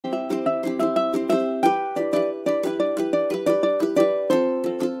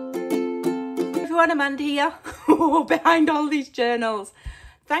everyone, Amanda here, behind all these journals.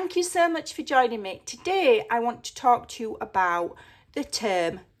 Thank you so much for joining me. Today I want to talk to you about the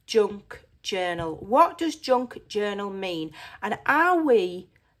term junk journal. What does junk journal mean? And are we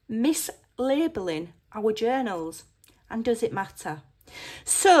mislabeling our journals? And does it matter?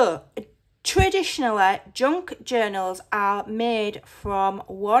 So, traditionally, junk journals are made from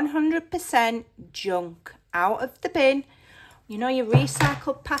 100% junk out of the bin. You know, your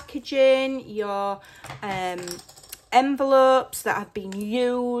recycled packaging, your envelopes that have been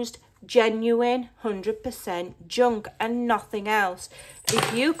used, genuine, 100% junk and nothing else.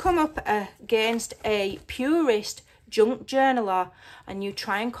 If you come up against a purist junk journaler and you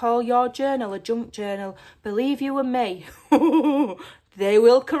try and call your journal a junk journal, believe you and me, they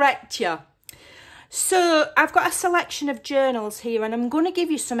will correct you. So I've got a selection of journals here and I'm going to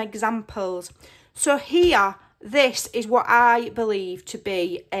give you some examples. So here, this is what I believe to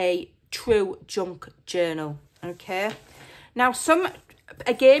be a true junk journal, okay? Now,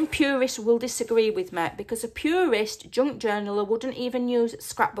 again, purists will disagree with me because a purist junk journaler wouldn't even use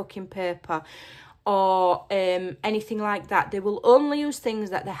scrapbooking paper or anything like that. They will only use things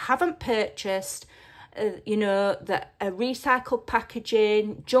that they haven't purchased, you know, that are recycled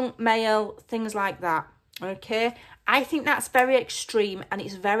packaging, junk mail, things like that, okay? I think that's very extreme and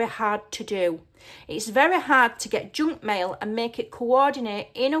it's very hard to do. It's very hard to get junk mail and make it coordinate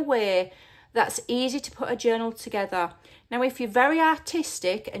in a way that's easy to put a journal together. Now, if you're very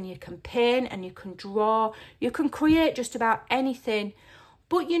artistic and you can paint and you can draw, you can create just about anything.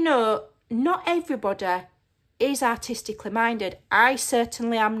 But, you know, not everybody is artistically minded. I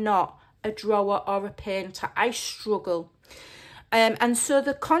certainly am not a drawer or a painter. I struggle. And so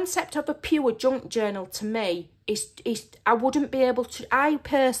the concept of a pure junk journal to me is I wouldn't be able to, I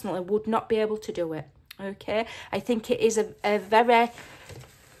personally would not be able to do it, okay? I think it is a very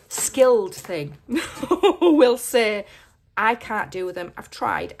skilled thing. We'll say I can't do them. I've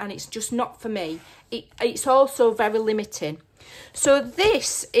tried and it's just not for me. It's also very limiting. So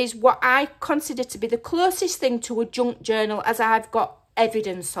this is what I consider to be the closest thing to a junk journal as I've got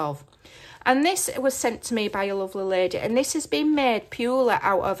evidence of. And this was sent to me by a lovely lady. And this has been made purely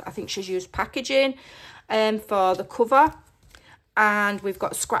out of, I think she's used packaging for the cover. And we've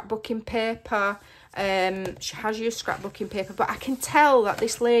got scrapbooking paper. She has used scrapbooking paper. But I can tell that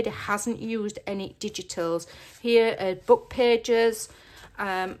this lady hasn't used any digitals. Here are book pages.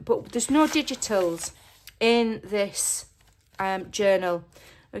 But there's no digitals in this journal.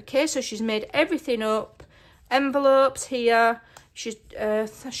 Okay, so she's made everything up. Envelopes here. She's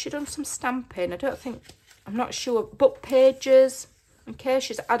done some stamping. I'm not sure. Book pages. Okay,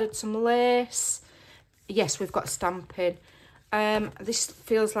 she's added some lace. Yes, we've got stamping. This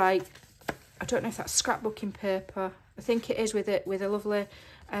feels like, I don't know if that's scrapbooking paper. I think it is with a lovely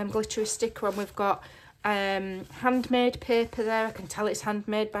glittery sticker. And we've got handmade paper there. I can tell it's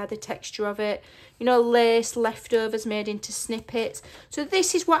handmade by the texture of it. You know, lace, leftovers made into snippets. So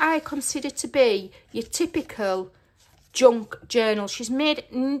this is what I consider to be your typical junk journal. She's made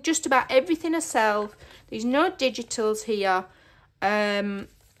just about everything herself. There's no digitals here. And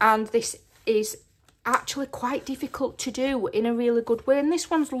this is actually quite difficult to do in a really good way. And this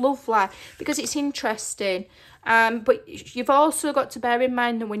one's lovely because it's interesting. But you've also got to bear in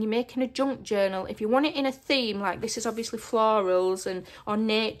mind that when you're making a junk journal, if you want it in a theme, like this is obviously florals or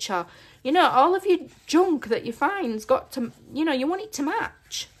nature, you know, all of your junk that you find's got to, you know, you want it to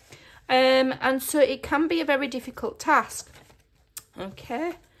match. And so it can be a very difficult task.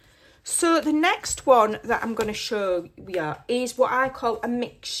 Okay. So the next one that I'm going to show you is what I call a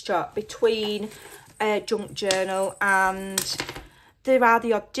mixture between a junk journal and there are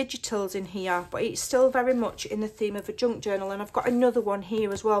the odd digitals in here, but it's still very much in the theme of a junk journal. And I've got another one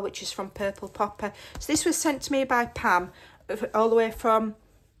here as well, which is from Purple Popper. So this was sent to me by Pam, all the way from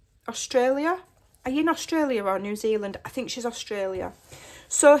Australia. Are you in Australia or New Zealand? I think she's Australia.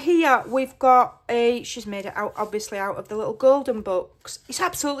 So here we've got she's made it out, obviously, out of the little golden books. It's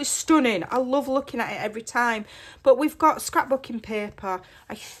absolutely stunning. I love looking at it every time. But we've got scrapbooking paper.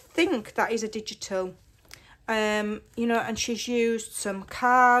 I think that is a digital. You know, and she's used some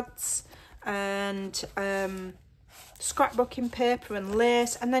cards and scrapbooking paper and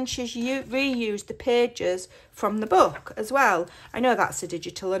lace. And then she's reused the pages from the book as well. I know that's a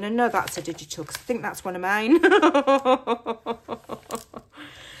digital and I know that's a digital because I think that's one of mine.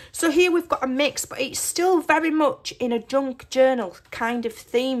 So here we've got a mix, but it's still very much in a junk journal kind of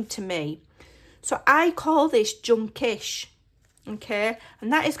theme to me. So I call this Junkish. Okay,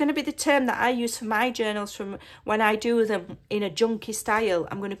 and that is going to be the term that I use for my journals from when I do them in a junky style.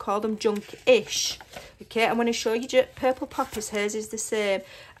 I'm going to call them junkish. Okay, I'm going to show you Purple Poppy's. Hers is the same.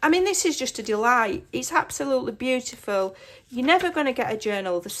 I mean, this is just a delight. It's absolutely beautiful. You're never going to get a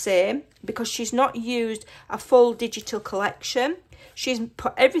journal the same because she's not used a full digital collection. She's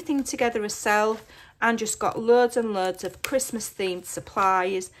put everything together herself and just got loads and loads of Christmas themed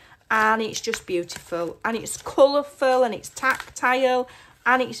supplies. And it's just beautiful, and it's colourful, and it's tactile,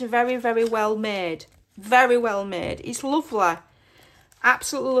 and it's very, very well made. Very well made. It's lovely.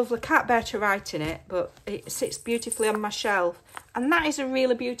 Absolutely lovely. Can't bear to write in it, but it sits beautifully on my shelf. And that is a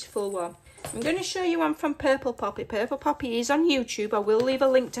really beautiful one. I'm going to show you one from Purple Poppy. Purple Poppy is on YouTube. I will leave a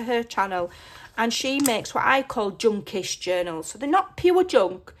link to her channel. And she makes what I call junkish journals. So they're not pure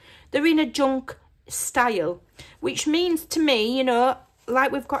junk. They're in a junk style, which means to me, you know,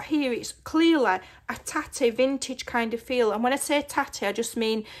 like we've got here, it's clearly a tatty vintage kind of feel. And when I say tatty, I just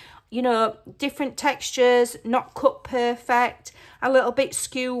mean, you know, different textures, not cut perfect, a little bit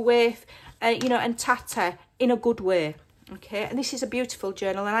skew with, you know, and tatty in a good way. Okay, and this is a beautiful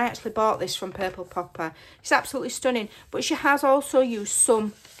journal, and I actually bought this from Purple Poppy. It's absolutely stunning, but she has also used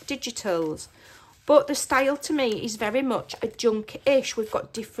some digitals. But the style to me is very much a junk-ish. We've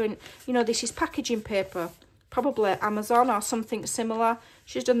got different, you know, this is packaging paper. Probably Amazon or something similar.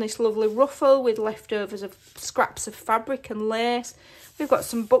 She's done this lovely ruffle with leftovers of scraps of fabric and lace. We've got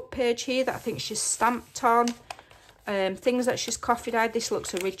some book page here that I think she's stamped on. Things that she's coffee dyed. This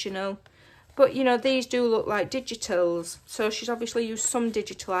looks original. But, you know, these do look like digitals. So she's obviously used some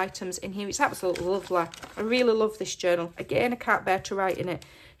digital items in here. It's absolutely lovely. I really love this journal. Again, I can't bear to write in it.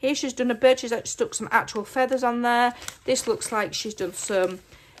 Here she's done a bird. She's stuck some actual feathers on there. This looks like she's done some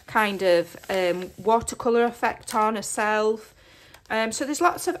kind of watercolour effect on herself. So there's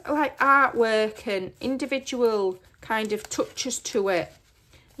lots of like artwork and individual kind of touches to it.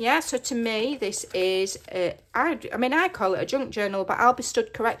 Yeah, so to me this is I mean, I call it a junk journal, but I'll be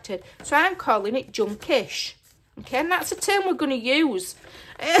stood corrected, so I'm calling it junkish. Okay, and that's a term we're going to use.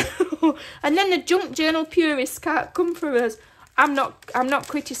 And then the junk journal purists can't come for us. I'm not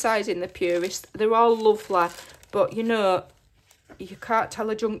criticising the purists. They're all lovely, but you know, you can't tell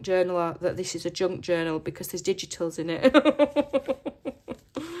a junk journaler that this is a junk journal because there's digitals in it.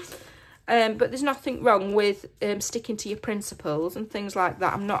 But there's nothing wrong with sticking to your principles and things like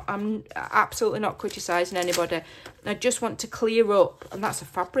that. I'm absolutely not criticising anybody. I just want to clear up, and that's a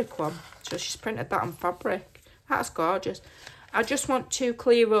fabric one. So she's printed that on fabric. That's gorgeous. I just want to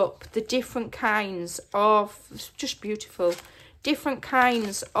clear up the different kinds of, it's just beautiful, different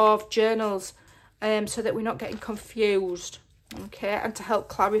kinds of journals, so that we're not getting confused. Okay, and to help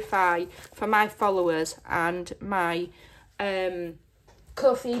clarify for my followers and my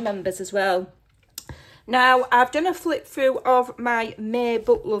Ko-fi members as well. Now, I've done a flip through of my May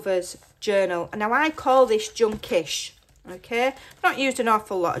Book Lovers journal, and now I call this junkish. Okay, not used an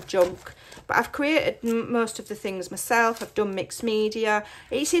awful lot of junk, but I've created most of the things myself. I've done mixed media.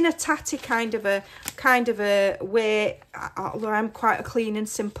 It's in a tatty kind of a way, although I'm quite a clean and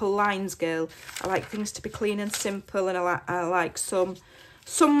simple lines girl. I like things to be clean and simple, and I like some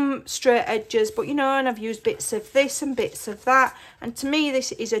straight edges, but you know, and I've used bits of this and bits of that, and to me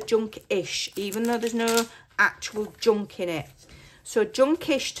this is a junk-ish, even though there's no actual junk in it. So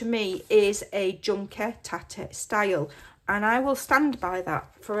junkish to me is a junky tatty style, and I will stand by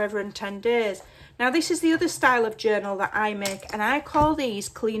that forever and 10 days. Now this is the other style of journal that I make, and I call these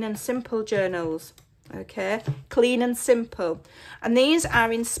clean and simple journals. Okay, clean and simple, and these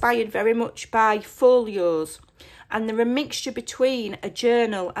are inspired very much by folios, and they're a mixture between a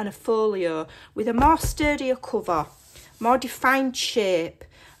journal and a folio with a more sturdier cover, more defined shape,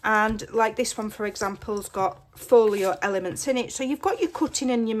 and like this one, for example, has got folio elements in it. So you've got your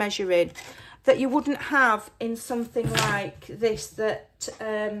cutting and your measuring that you wouldn't have in something like this that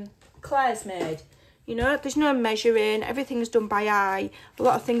Claire's made. You know, there's no measuring, everything's done by eye, a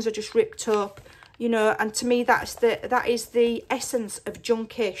lot of things are just ripped up, you know, and to me that is the essence of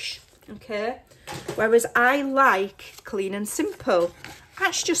junkish. Okay, whereas I like clean and simple.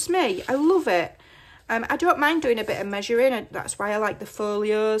 That's just me. I love it. I don't mind doing a bit of measuring, and that's why I like the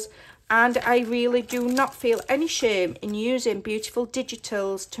folios, and I really do not feel any shame in using beautiful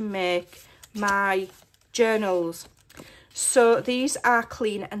digitals to make my journals. So these are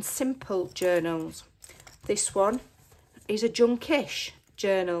clean and simple journals. This one is a junkish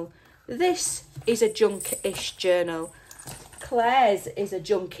journal. This is a junk-ish journal. Claire's is a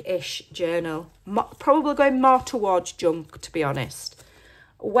junk-ish journal, probably going more towards junk, to be honest.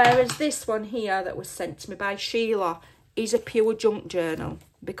 Whereas this one here that was sent to me by Sheila is a pure junk journal.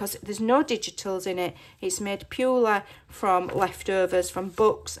 because there's no digitals in it. It's made purely from leftovers, from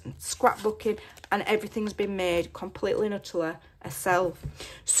books and scrapbooking, and everything's been made completely and utterly herself.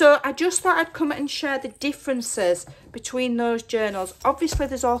 So I just thought I'd come and share the differences between those journals. Obviously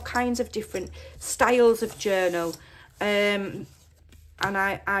there's all kinds of different styles of journal, and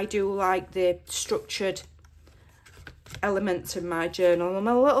I do like the structured elements in my journal. I'm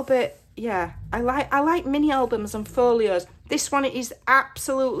a little bit, yeah, I like mini albums and folios. This one is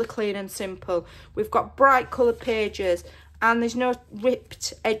absolutely clean and simple. We've got bright coloured pages, and there's no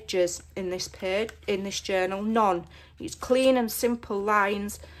ripped edges in this page, in this journal, none. It's clean and simple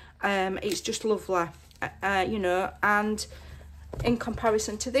lines. It's just lovely, you know. And in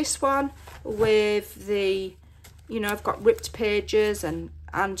comparison to this one, with the, you know, I've got ripped pages and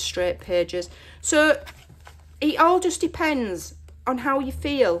straight pages. So it all just depends on how you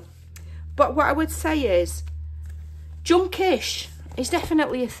feel. But what I would say is, Junkish is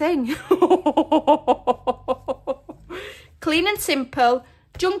definitely a thing. Clean and simple,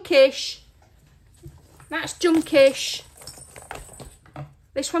 Junkish. That's Junkish.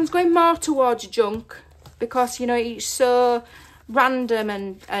 This one's going more towards junk because, you know, it's so random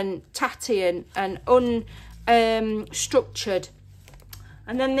and tatty and unstructured.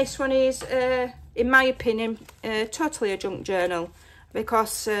 And then this one is, in my opinion, totally a junk journal,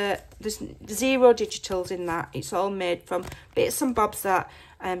 because there's zero digitals in that. It's all made from bits and bobs that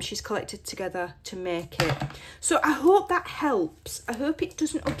she's collected together to make it. So I hope that helps. I hope it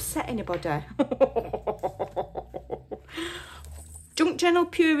doesn't upset anybody. Junk journal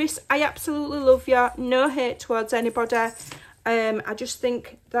purists, I absolutely love you. No hate towards anybody. I just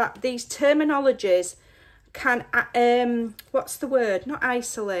think that these terminologies can, what's the word? Not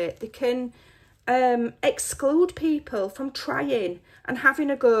isolate. They can exclude people from trying and having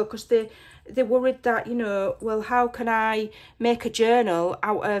a go, because they're worried that, you know, well, how can I make a journal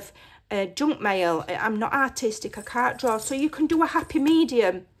out of junk mail? I'm not artistic, I can't draw. So you can do a happy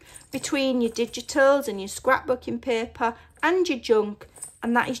medium between your digitals and your scrapbooking paper and your junk,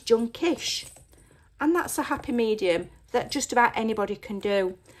 and that is Junkish. And that's a happy medium that just about anybody can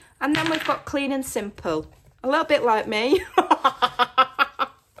do. And then we've got clean and simple, a little bit like me.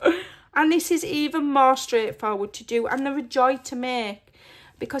 And this is even more straightforward to do, and they're a joy to make,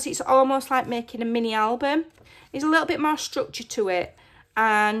 because it's almost like making a mini album. There's a little bit more structure to it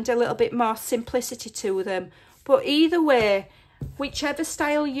and a little bit more simplicity to them. But either way, whichever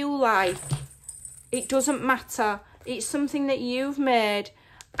style you like, it doesn't matter. It's something that you've made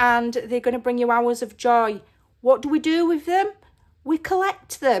and they're going to bring you hours of joy. What do we do with them? We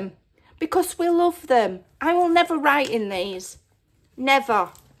collect them because we love them. I will never write in these. Never.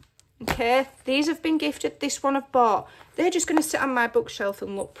 Okay, these have been gifted. This one I've bought. They're just going to sit on my bookshelf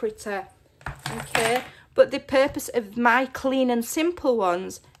and look pretty. Okay, but the purpose of my clean and simple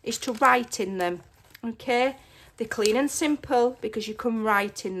ones is to write in them. Okay, they're clean and simple because you can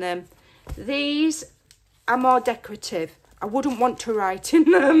write in them. These are more decorative. I wouldn't want to write in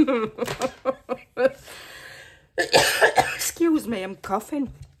them. Excuse me, I'm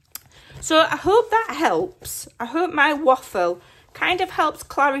coughing. So I hope that helps. I hope my waffle kind of helps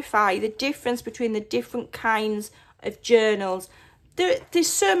clarify the difference between the different kinds of journals. There's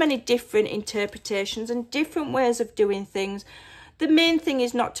so many different interpretations and different ways of doing things. The main thing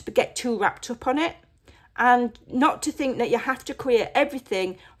is not to get too wrapped up on it, and not to think that you have to create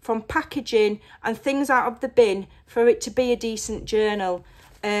everything from packaging and things out of the bin for it to be a decent journal,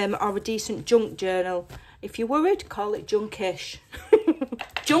 or a decent junk journal. If you're worried, call it Junkish.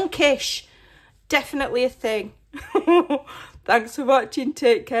 Junkish, definitely a thing. Thanks for watching,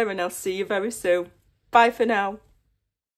 take care, and I'll see you very soon. Bye for now.